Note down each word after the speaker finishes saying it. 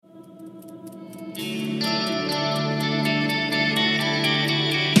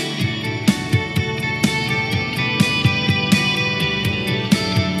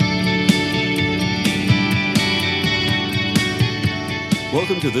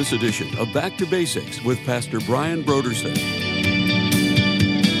Welcome to this edition of Back to Basics with Pastor Brian Brodersen.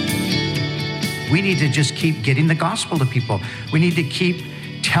 We need to just keep getting the gospel to people. We need to keep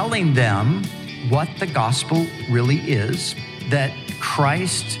telling them what the gospel really is, that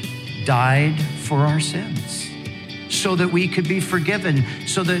Christ died for our sins so that we could be forgiven,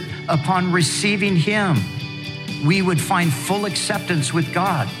 so that upon receiving him, we would find full acceptance with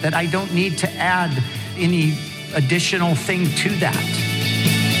God, that I don't need to add any additional thing to that.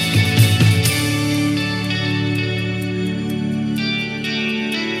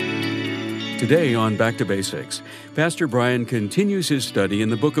 Today on Back to Basics, Pastor Brian continues his study in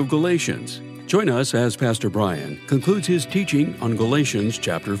the book of Galatians. Join us as Pastor Brian concludes his teaching on Galatians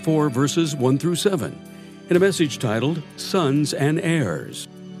chapter 4, verses 1 through 7, in a message titled, Sons and Heirs.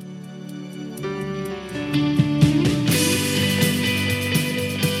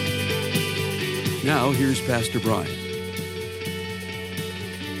 Now, here's Pastor Brian.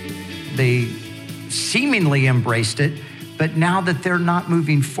 They seemingly embraced it, but now that they're not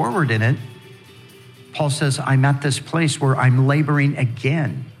moving forward in it, Paul says, I'm at this place where I'm laboring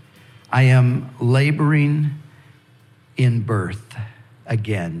again. I am laboring in birth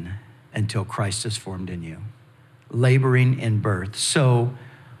again until Christ is formed in you. Laboring in birth. So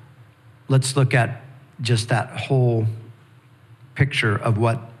let's look at just that whole picture of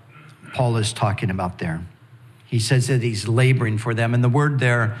what Paul is talking about there. He says that he's laboring for them. And the word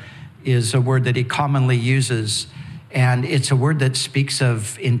there is a word that he commonly uses. And it's a word that speaks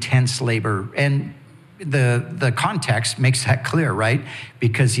of intense labor. And the context makes that clear, right?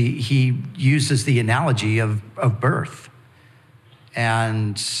 Because he uses the analogy of birth.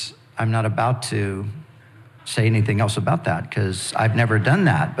 And I'm not about to say anything else about that because I've never done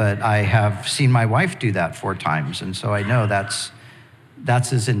that, but I have seen my wife do that 4 times. And so I know that's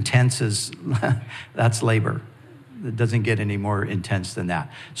as intense as, that's labor. It doesn't get any more intense than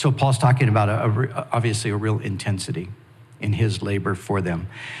that. So Paul's talking about obviously a real intensity in his labor for them.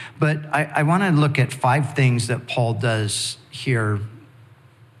 But I want to look at 5 things that Paul does here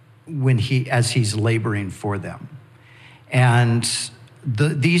as he's laboring for them. And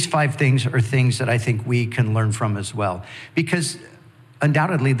these 5 things are things that I think we can learn from as well. Because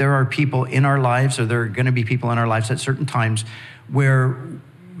undoubtedly there are people in our lives, or there are going to be people in our lives at certain times where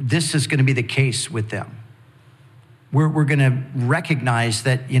this is going to be the case with them. We're going to recognize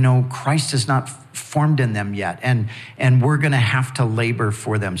that, Christ is not formed in them yet, and we're going to have to labor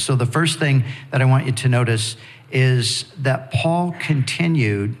for them. So the first thing that I want you to notice is that Paul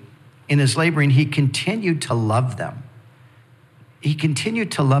continued, in his laboring, he continued to love them. He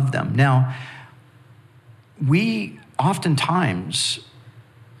continued to love them. Now, we oftentimes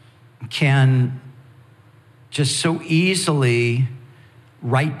can just so easily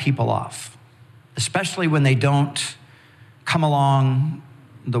write people off, especially when they don't come along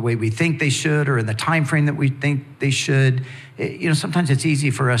the way we think they should or in the time frame that we think they should. Sometimes it's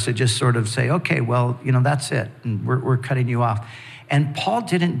easy for us to just sort of say, okay, well, that's it, and we're cutting you off. And Paul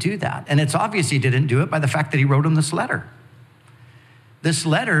didn't do that. And it's obvious he didn't do it by the fact that he wrote him this letter. This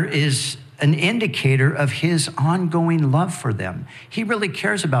letter is an indicator of his ongoing love for them. He really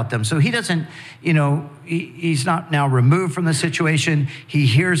cares about them. So he doesn't, he's not now removed from the situation. He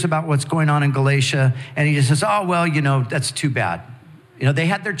hears about what's going on in Galatia, and he just says, oh, well, that's too bad. They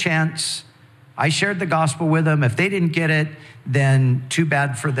had their chance. I shared the gospel with them. If they didn't get it, then too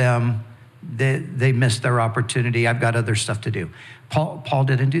bad for them. They missed their opportunity. I've got other stuff to do. Paul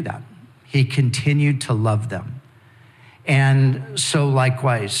didn't do that. He continued to love them. And so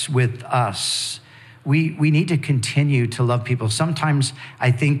likewise with us, we need to continue to love people. Sometimes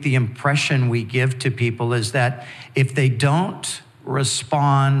I think the impression we give to people is that if they don't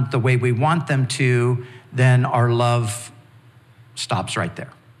respond the way we want them to, then our love stops right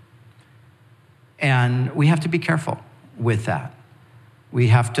there. And we have to be careful with that. We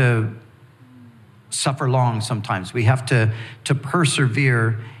have to suffer long sometimes. We have to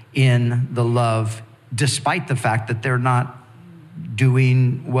persevere in the love despite the fact that they're not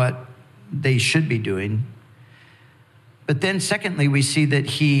doing what they should be doing. But then secondly, we see that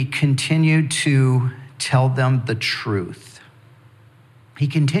he continued to tell them the truth. He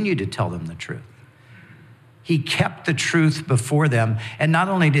continued to tell them the truth. He kept the truth before them. And not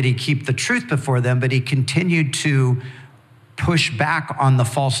only did he keep the truth before them, but he continued to push back on the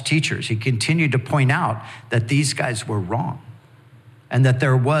false teachers. He continued to point out that these guys were wrong and that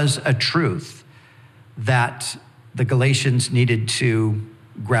there was a truth that the Galatians needed to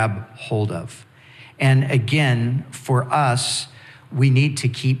grab hold of. And again, for us, we need to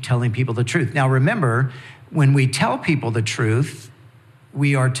keep telling people the truth. Now remember, when we tell people the truth,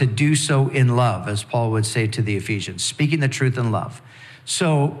 we are to do so in love, as Paul would say to the Ephesians, speaking the truth in love.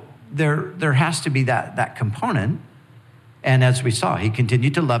 So there has to be that component. And as we saw, he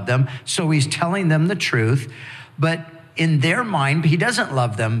continued to love them. So he's telling them the truth. But in their mind, he doesn't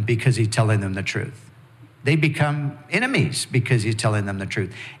love them because he's telling them the truth. They become enemies because he's telling them the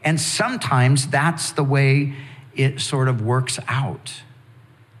truth. And sometimes that's the way it sort of works out.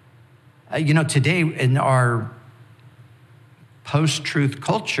 Today in our post-truth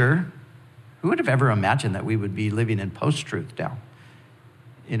culture, who would have ever imagined that we would be living in post-truth now?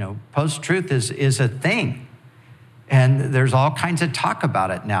 Post-truth is a thing. And there's all kinds of talk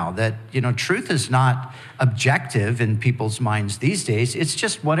about it now that, truth is not objective in people's minds these days. It's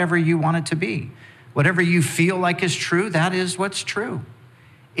just whatever you want it to be. Whatever you feel like is true, that is what's true.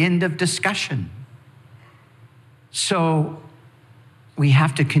 End of discussion. So we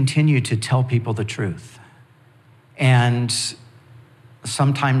have to continue to tell people the truth. And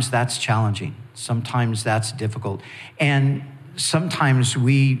sometimes that's challenging. Sometimes that's difficult. And sometimes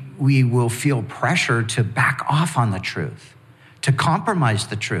we will feel pressure to back off on the truth, to compromise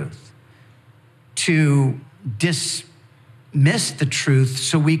the truth, to dismiss the truth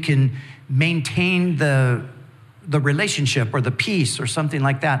so we can maintain the relationship or the peace or something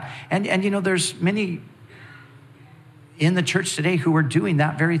like that. And there's many in the church today who are doing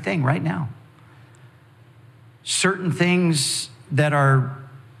that very thing right now. Certain things that are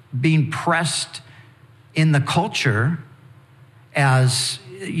being pressed in the culture as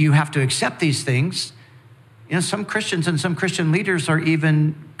you have to accept these things. Some Christians and some Christian leaders are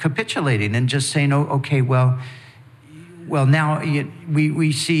even capitulating and just saying, oh, okay, well, now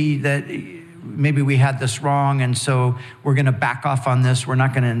we see that maybe we had this wrong, and so we're going to back off on this. We're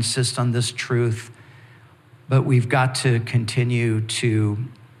not going to insist on this truth, but we've got to continue to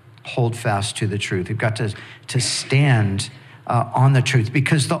hold fast to the truth. We've got to stand on the truth,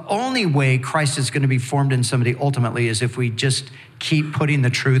 because the only way Christ is going to be formed in somebody ultimately is if we just keep putting the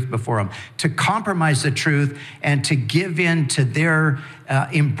truth before them. To compromise the truth and to give in to their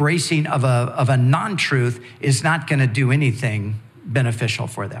embracing of a non-truth is not going to do anything beneficial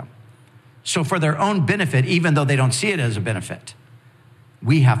for them. So for their own benefit, even though they don't see it as a benefit,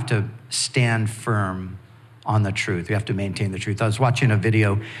 we have to stand firm on the truth. We have to maintain the truth. I was watching a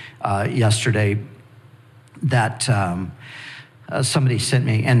video yesterday that somebody sent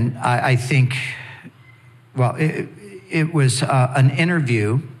me, and I think, well, it was an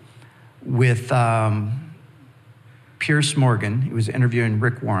interview with Piers Morgan. He was interviewing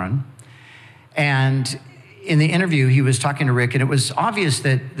Rick Warren. And in the interview, he was talking to Rick, and it was obvious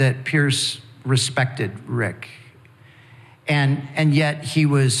that Piers respected Rick. And yet he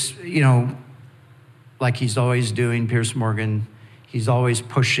was, like he's always doing, Piers Morgan, he's always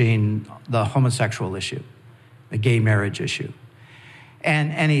pushing the homosexual issue, the gay marriage issue.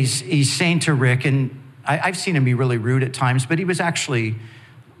 And he's saying to Rick, and I've seen him be really rude at times, but he was actually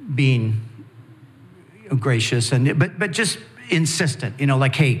being gracious, but just insistent,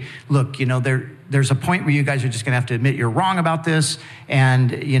 like, hey, look, there's a point where you guys are just going to have to admit you're wrong about this.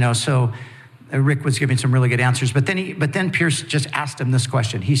 And, so Rick was giving some really good answers, but then Piers just asked him this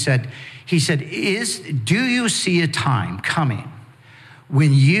question. He said, do you see a time coming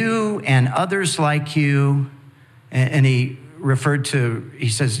when you and others like you, and he referred to, he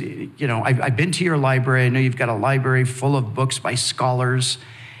says, I've been to your library. I know you've got a library full of books by scholars.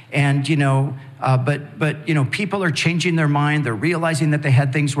 And, but people are changing their mind. They're realizing that they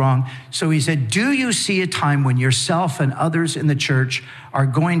had things wrong. So he said, do you see a time when yourself and others in the church are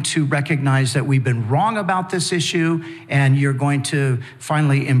going to recognize that we've been wrong about this issue, and you're going to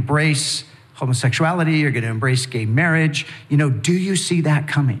finally embrace homosexuality, you're going to embrace gay marriage? Do you see that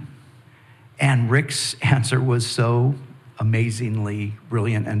coming? And Rick's answer was so amazingly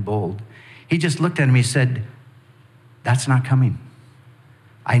brilliant and bold. He just looked at him, he said, that's not coming.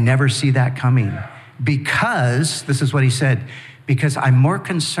 I never see that coming, because, this is what he said, because I'm more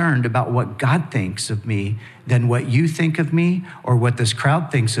concerned about what God thinks of me than what you think of me, or what this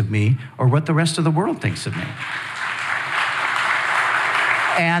crowd thinks of me, or what the rest of the world thinks of me.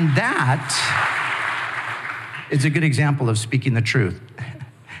 And that is a good example of speaking the truth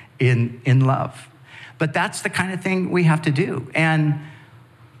in love. But that's the kind of thing we have to do. And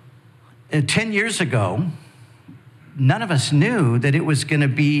 10 years ago, none of us knew that it was going to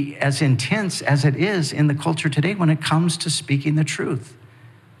be as intense as it is in the culture today when it comes to speaking the truth.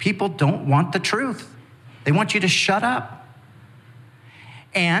 People don't want the truth. They want you to shut up.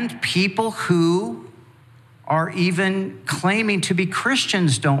 And people who are even claiming to be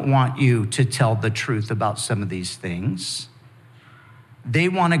Christians don't want you to tell the truth about some of these things. They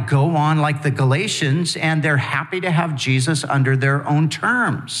want to go on like the Galatians, and they're happy to have Jesus under their own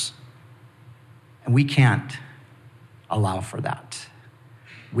terms. And we can't allow for that.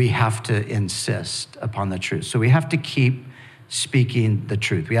 we have to insist upon the truth. So we have to keep speaking the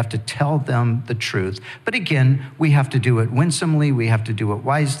truth. We have to tell them the truth. But again, we have to do it winsomely. We have to do it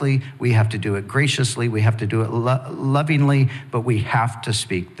wisely. We have to do it graciously. We have to do it lovingly, but we have to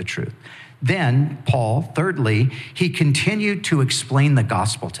speak the truth. Then Paul, thirdly, he continued to explain the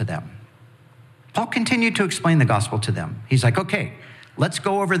gospel to them. Paul continued to explain the gospel to them. He's like, okay, let's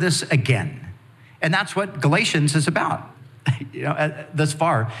go over this again. And that's what Galatians is about. Thus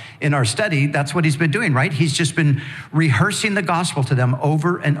far in our study, that's what he's been doing, right? He's just been rehearsing the gospel to them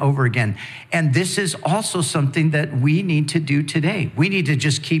over and over again. And this is also something that we need to do today. We need to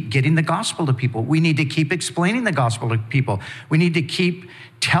just keep getting the gospel to people. We need to keep explaining the gospel to people. We need to keep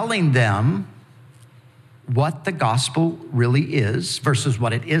telling them what the gospel really is versus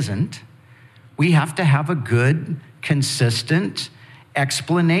what it isn't. We have to have a good, consistent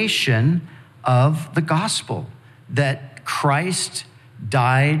explanation of the gospel, that Christ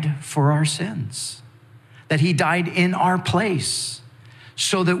died for our sins, that he died in our place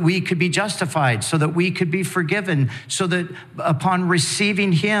so that we could be justified, so that we could be forgiven, so that upon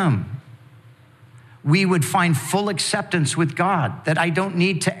receiving him, we would find full acceptance with God, that I don't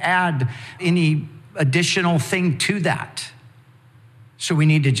need to add any additional thing to that. So we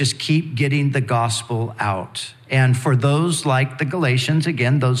need to just keep getting the gospel out. And for those like the Galatians,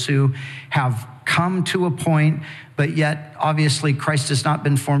 again, those who have come to a point, but yet obviously Christ has not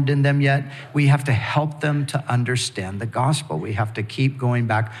been formed in them yet, we have to help them to understand the gospel. We have to keep going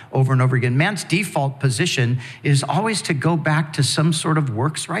back over and over again. Man's default position is always to go back to some sort of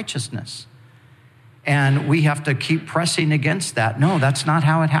works righteousness. And we have to keep pressing against that. No, that's not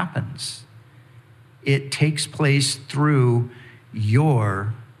how it happens. It takes place through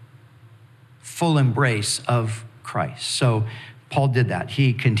your full embrace of Christ. So Paul did that.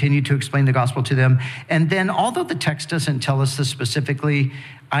 He continued to explain the gospel to them. And then, although the text doesn't tell us this specifically,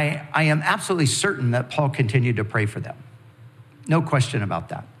 I am absolutely certain that Paul continued to pray for them. No question about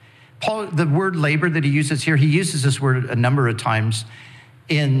that. Paul, the word labor that he uses here, he uses this word a number of times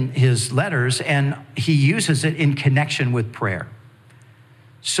in his letters, and he uses it in connection with prayer.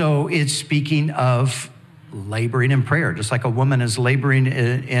 So it's speaking of laboring in prayer, just like a woman is laboring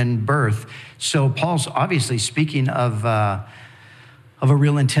in birth. So Paul's obviously speaking of a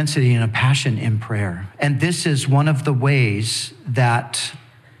real intensity and a passion in prayer. And this is one of the ways that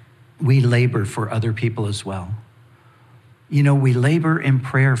we labor for other people as well. We labor in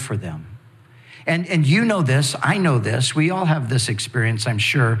prayer for them. And you know this, I know this, we all have this experience, I'm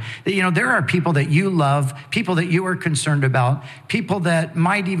sure, that, there are people that you love, people that you are concerned about, people that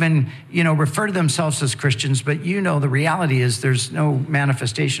might even, refer to themselves as Christians, but the reality is there's no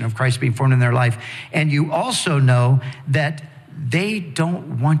manifestation of Christ being formed in their life. And you also know that they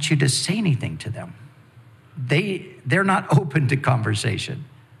don't want you to say anything to them. They're not open to conversation.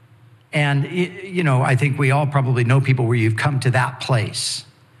 And, I think we all probably know people where you've come to that place.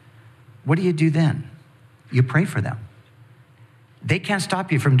 What do you do then? You pray for them. They can't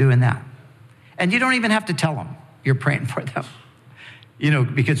stop you from doing that. And you don't even have to tell them you're praying for them.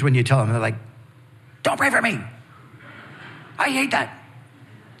 Because when you tell them, they're like, don't pray for me. I hate that.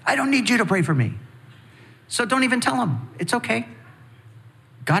 I don't need you to pray for me. So don't even tell them. It's okay.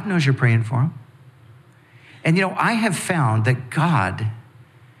 God knows you're praying for them. And, I have found that God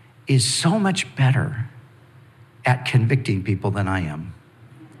is so much better at convicting people than I am.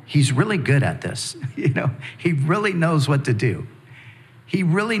 He's really good at this. He really knows what to do. He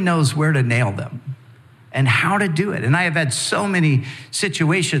really knows where to nail them and how to do it. And I have had so many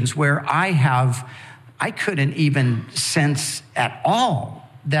situations where I couldn't even sense at all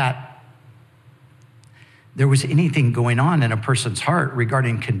that there was anything going on in a person's heart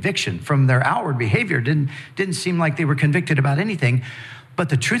regarding conviction from their outward behavior. Didn't seem like they were convicted about anything. But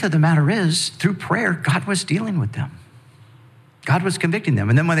the truth of the matter is, through prayer, God was dealing with them. God was convicting them.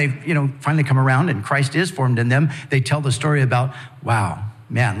 And then when they, finally come around and Christ is formed in them, they tell the story about, wow,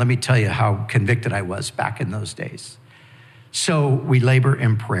 man, let me tell you how convicted I was back in those days. So we labor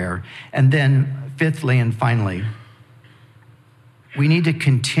in prayer. And then fifthly and finally, we need to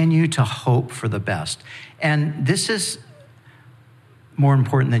continue to hope for the best. And this is more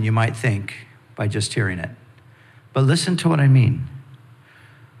important than you might think by just hearing it. But listen to what I mean.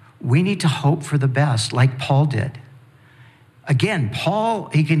 We need to hope for the best like Paul did. Again, Paul,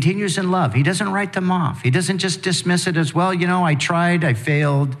 he continues in love. He doesn't write them off. He doesn't just dismiss it as, well, I tried, I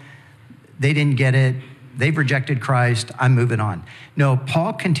failed. They didn't get it. They've rejected Christ. I'm moving on. No,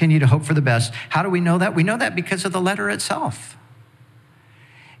 Paul continued to hope for the best. How do we know that? We know that because of the letter itself.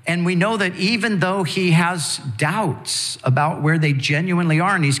 And we know that even though he has doubts about where they genuinely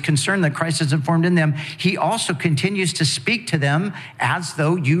are, and he's concerned that Christ isn't formed in them, he also continues to speak to them as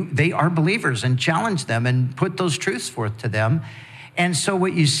though they are believers and challenge them and put those truths forth to them. And so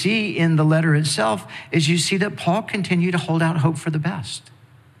what you see in the letter itself is you see that Paul continued to hold out hope for the best.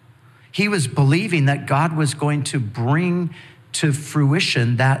 He was believing that God was going to bring to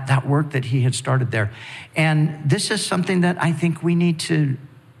fruition that work that he had started there. And this is something that I think we need to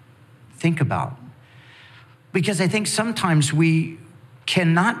think about, because I think sometimes we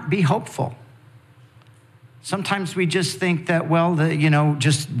cannot be hopeful. Sometimes we just think that, well,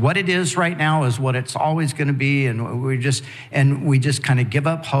 just what it is right now is what it's always going to be, and we just kind of give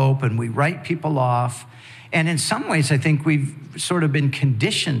up hope and we write people off. And in some ways, I think we've sort of been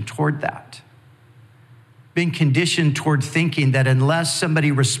conditioned toward that. Been conditioned toward thinking that unless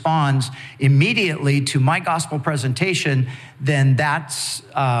somebody responds immediately to my gospel presentation, then that's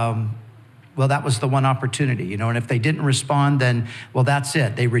that was the one opportunity, and if they didn't respond, then, well, that's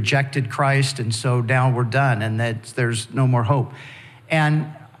it. They rejected Christ, and so now we're done, and there's no more hope.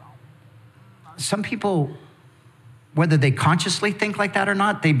 And some people, whether they consciously think like that or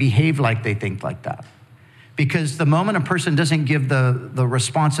not, they behave like they think like that. Because the moment a person doesn't give the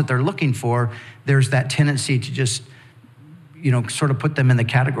response that they're looking for, there's that tendency to just, sort of put them in the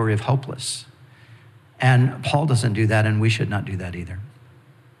category of hopeless. And Paul doesn't do that, and we should not do that either.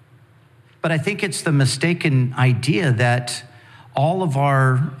 But I think it's the mistaken idea that all of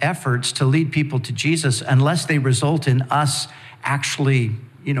our efforts to lead people to Jesus, unless they result in us actually,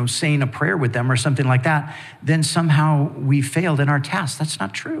 saying a prayer with them or something like that, then somehow we failed in our task. That's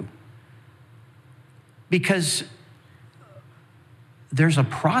not true. Because there's a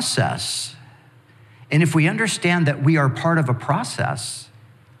process. And if we understand that we are part of a process,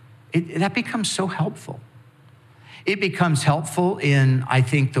 that becomes so helpful. It becomes helpful in, I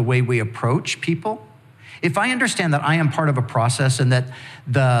think, the way we approach people. If I understand that I am part of a process and that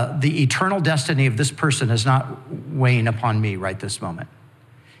the eternal destiny of this person is not weighing upon me right this moment.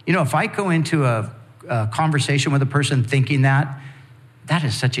 If I go into a conversation with a person thinking that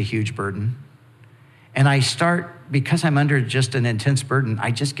is such a huge burden. And I start, because I'm under just an intense burden,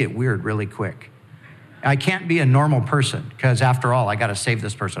 I just get weird really quick. I can't be a normal person because, after all, I got to save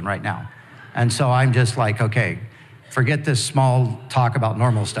this person right now. And so I'm just like, okay, forget this small talk about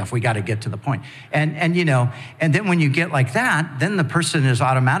normal stuff. We got to get to the point. And then when you get like that, then the person is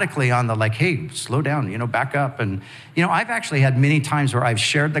automatically on the like, hey, slow down, back up. And, I've actually had many times where I've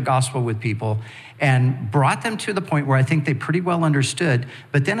shared the gospel with people and brought them to the point where I think they pretty well understood,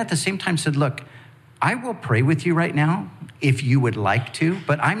 but then at the same time said, look, I will pray with you right now if you would like to,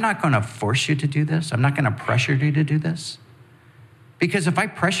 but I'm not going to force you to do this. I'm not going to pressure you to do this. Because if I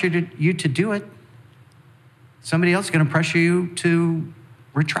pressure you to do it, somebody else is going to pressure you to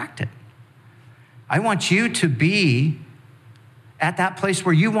retract it. I want you to be at that place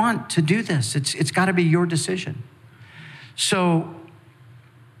where you want to do this. It's got to be your decision. So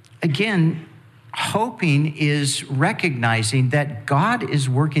again, hoping is recognizing that God is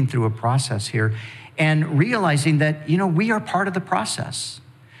working through a process here and realizing that, we are part of the process.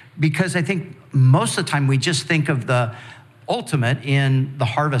 Because I think most of the time we just think of the ultimate in the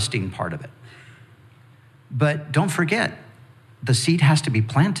harvesting part of it. But don't forget, the seed has to be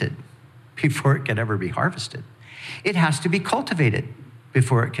planted before it can ever be harvested. It has to be cultivated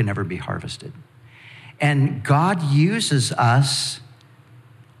before it can ever be harvested. And God uses us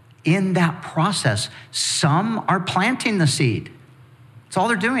in that process. Some are planting the seed. That's all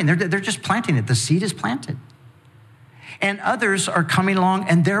they're doing. They're just planting it. The seed is planted. And others are coming along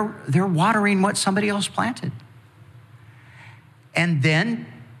and they're watering what somebody else planted. And then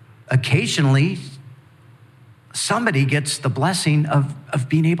occasionally somebody gets the blessing of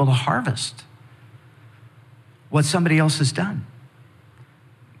being able to harvest what somebody else has done.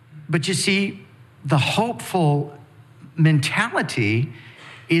 But you see, the hopeful mentality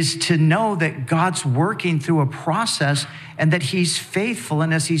is to know that God's working through a process and that he's faithful.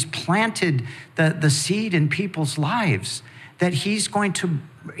 And as he's planted the seed in people's lives, that he's going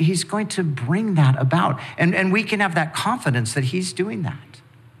to bring that about. And we can have that confidence that he's doing that.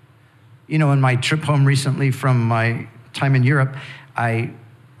 In my trip home recently from my time in Europe, I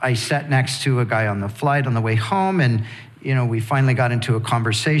sat next to a guy on the flight on the way home, and we finally got into a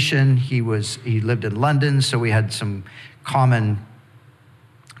conversation. He lived in London, so we had some common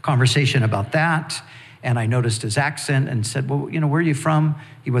conversation about that. And I noticed his accent and said, well, where are you from?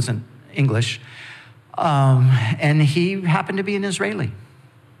 He wasn't English. And he happened to be an Israeli.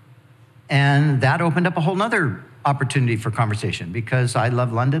 And that opened up a whole nother opportunity for conversation because I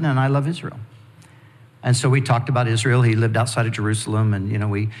love London and I love Israel. And so we talked about Israel. He lived outside of Jerusalem,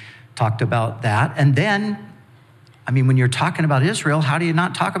 and, we talked about that. And then, when you're talking about Israel, how do you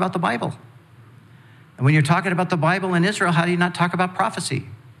not talk about the Bible? And when you're talking about the Bible in Israel, how do you not talk about prophecy?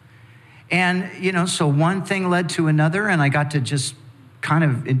 And, so one thing led to another, and I got to just kind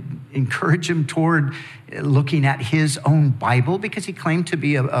of encourage him toward looking at his own Bible, because he claimed to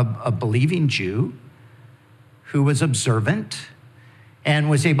be a believing Jew who was observant and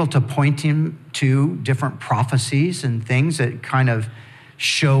was able to point him to different prophecies and things that kind of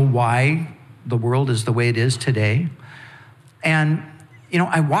show why the world is the way it is today. And,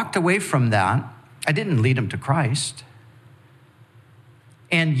 I walked away from that. I didn't lead him to Christ.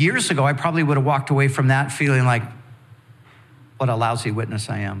 And years ago, I probably would have walked away from that feeling like, what a lousy witness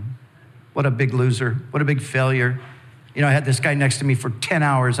I am. What a big loser. What a big failure. I had this guy next to me for 10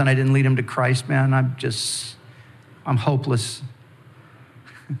 hours and I didn't lead him to Christ, man. I'm hopeless.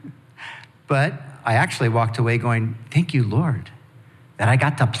 But I actually walked away going, thank you, Lord, that I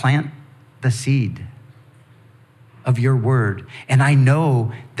got to plant the seed of your word. And I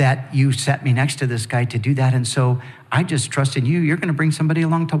know that you set me next to this guy to do that. And so I just trust in you. You're going to bring somebody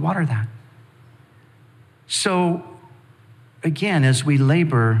along to water that. So again, as we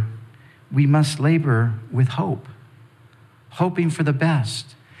labor, we must labor with hope, hoping for the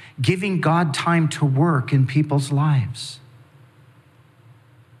best, giving God time to work in people's lives.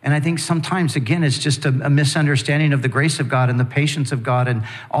 And I think sometimes, again, it's just a misunderstanding of the grace of God and the patience of God and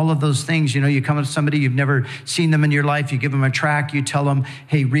all of those things. You come up to somebody, you've never seen them in your life, you give them a tract, you tell them,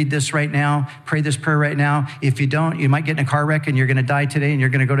 hey, read this right now, pray this prayer right now. If you don't, you might get in a car wreck and you're going to die today and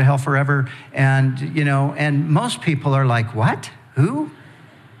you're going to go to hell forever. And, and most people are like, what? Who?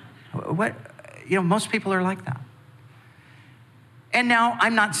 What? Most people are like that. And now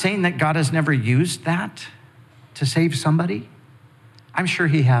I'm not saying that God has never used that to save somebody. I'm sure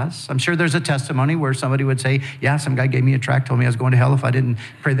he has. I'm sure there's a testimony where somebody would say, yeah, some guy gave me a tract, told me I was going to hell if I didn't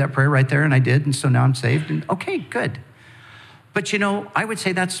pray that prayer right there, and I did, and so now I'm saved. And okay, good. But I would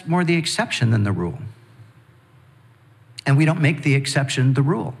say that's more the exception than the rule. And we don't make the exception the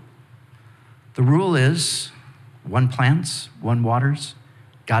rule. The rule is one plants, one waters,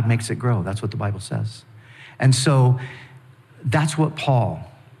 God makes it grow. That's what the Bible says. And so that's what Paul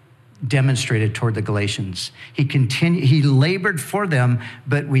demonstrated toward the Galatians. He labored for them,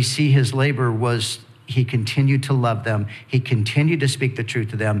 but we see his labor was he continued to love them. He continued to speak the truth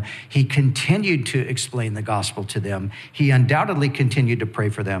to them. He continued to explain the gospel to them. He undoubtedly continued to pray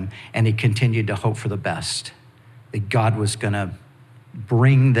for them, and he continued to hope for the best, that God was going to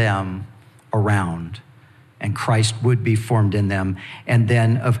bring them around and Christ would be formed in them. And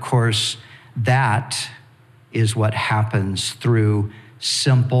then, of course, that is what happens through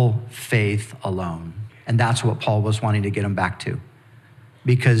simple faith alone. And that's what Paul was wanting to get them back to,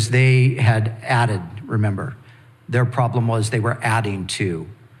 because they had added, remember, their problem was they were adding to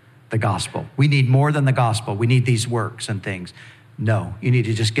the gospel. We need more than the gospel. We need these works and things. No, you need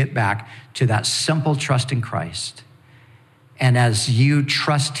to just get back to that simple trust in Christ. And as you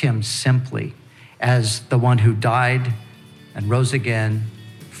trust him simply as the one who died and rose again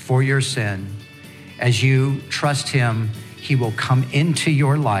for your sin, as you trust him, he will come into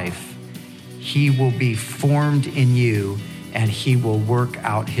your life. He will be formed in you, and he will work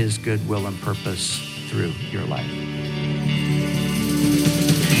out his good will and purpose through your life.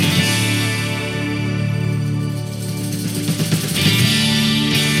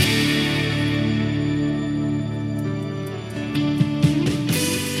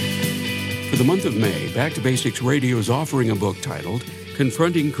 For the month of May, Back to Basics Radio is offering a book titled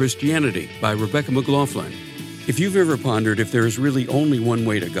Confronting Christianity by Rebecca McLaughlin. If you've ever pondered if there is really only one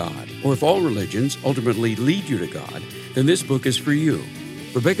way to God, or if all religions ultimately lead you to God, then this book is for you.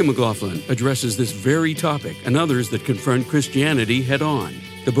 Rebecca McLaughlin addresses this very topic and others that confront Christianity head-on.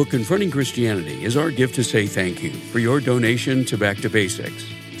 The book Confronting Christianity is our gift to say thank you for your donation to Back to Basics.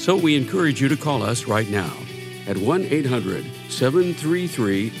 So we encourage you to call us right now at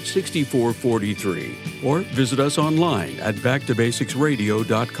 1-800-733-6443 or visit us online at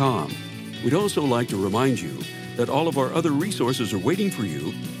backtobasicsradio.com. We'd also like to remind you that all of our other resources are waiting for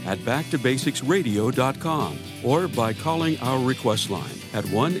you at backtobasicsradio.com or by calling our request line at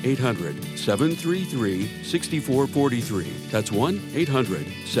 1-800-733-6443. That's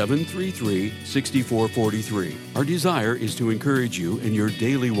 1-800-733-6443. Our desire is to encourage you in your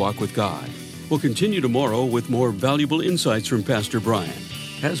daily walk with God. We'll continue tomorrow with more valuable insights from Pastor Brian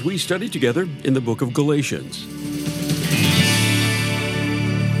as we study together in the book of Galatians.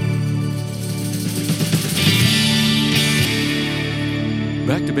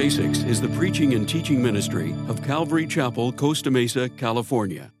 Back to Basics is the preaching and teaching ministry of Calvary Chapel, Costa Mesa,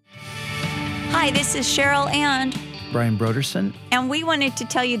 California. Hi, this is Cheryl and Brian Broderson. And we wanted to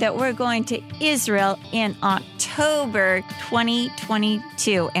tell you that we're going to Israel in October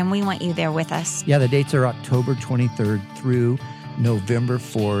 2022, and we want you there with us. Yeah, the dates are October 23rd through November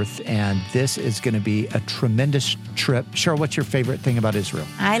 4th, and this is going to be a tremendous trip. Cheryl, what's your favorite thing about Israel?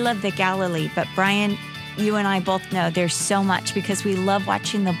 I love the Galilee, but Brian, you and I both know there's so much because we love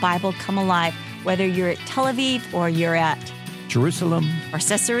watching the Bible come alive, whether you're at Tel Aviv or you're at Jerusalem. Or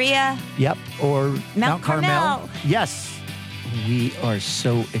Caesarea. Yep, or Mount Carmel. Yes. We are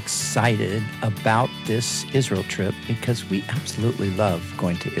so excited about this Israel trip because we absolutely love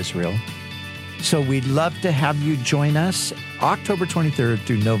going to Israel. So we'd love to have you join us October 23rd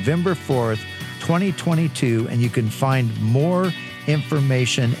through November 4th, 2022, and you can find more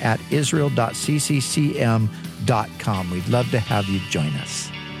information at israel.cccm.com. We'd love to have you join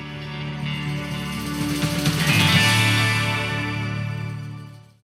us.